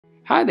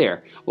Hi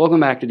there, welcome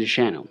back to the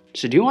channel.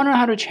 So do you want to know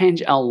how to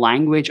change a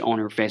language on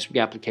your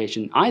Facebook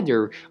application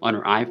either on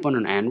your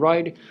iPhone or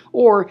Android?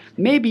 Or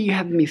maybe you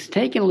have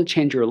mistakenly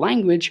changed your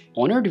language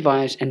on your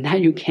device and now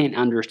you can't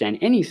understand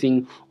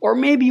anything, or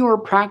maybe you are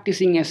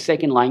practicing a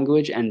second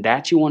language and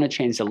that you want to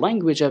change the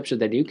language up so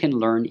that you can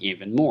learn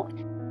even more.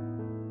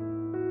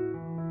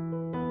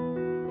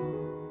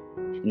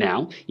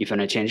 Now, if you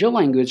want to change your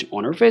language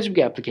on your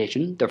Facebook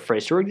application, the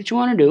first work that you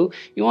want to do,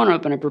 you want to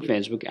open up your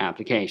Facebook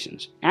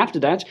applications. After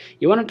that,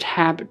 you want to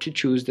tap to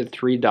choose the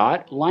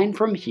three-dot line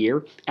from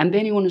here, and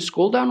then you want to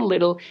scroll down a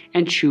little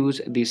and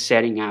choose the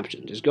setting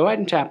option. Just go ahead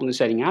and tap on the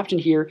setting option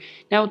here.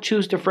 Now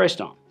choose the first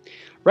one.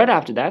 Right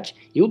after that,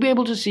 you'll be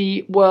able to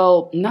see,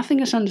 well, nothing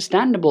is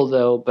understandable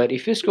though, but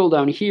if you scroll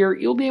down here,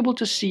 you'll be able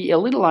to see a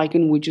little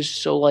icon which is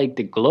so like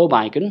the globe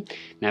icon.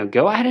 Now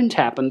go ahead and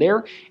tap on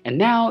there, and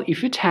now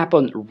if you tap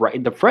on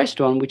the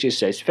first one which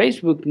says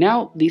Facebook,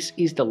 now this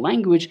is the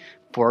language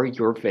for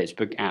your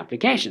Facebook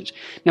applications.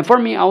 Now for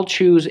me, I'll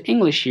choose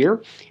English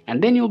here,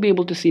 and then you'll be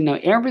able to see now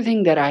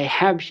everything that I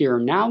have here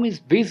now is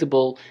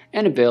visible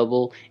and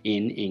available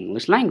in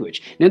English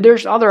language. Now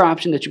there's other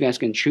options that you guys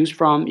can choose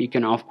from. You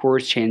can of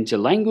course change the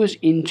language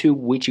into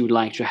which you would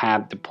like to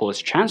have the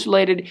post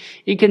translated.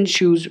 You can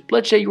choose,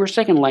 let's say, your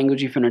second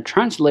language if you want to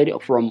translate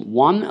it from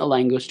one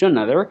language to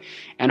another,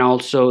 and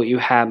also you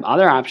have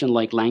other options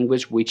like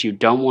language which you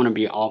don't want to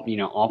be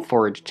opt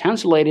for it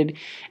translated,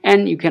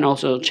 and you can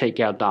also check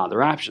out the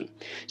other option.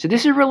 So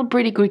this is really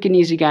pretty quick and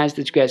easy, guys,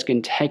 that you guys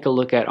can take a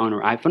look at on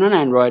your iPhone and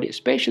Android,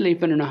 especially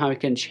if you don't know how you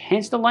can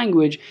change the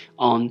language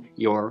on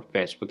your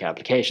Facebook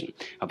application.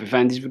 Hope you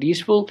find this video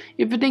useful.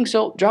 If you think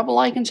so, drop a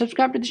like and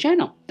subscribe to the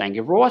channel. Thank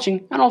you for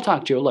watching, and I'll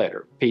talk to you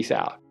later. Peace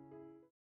out.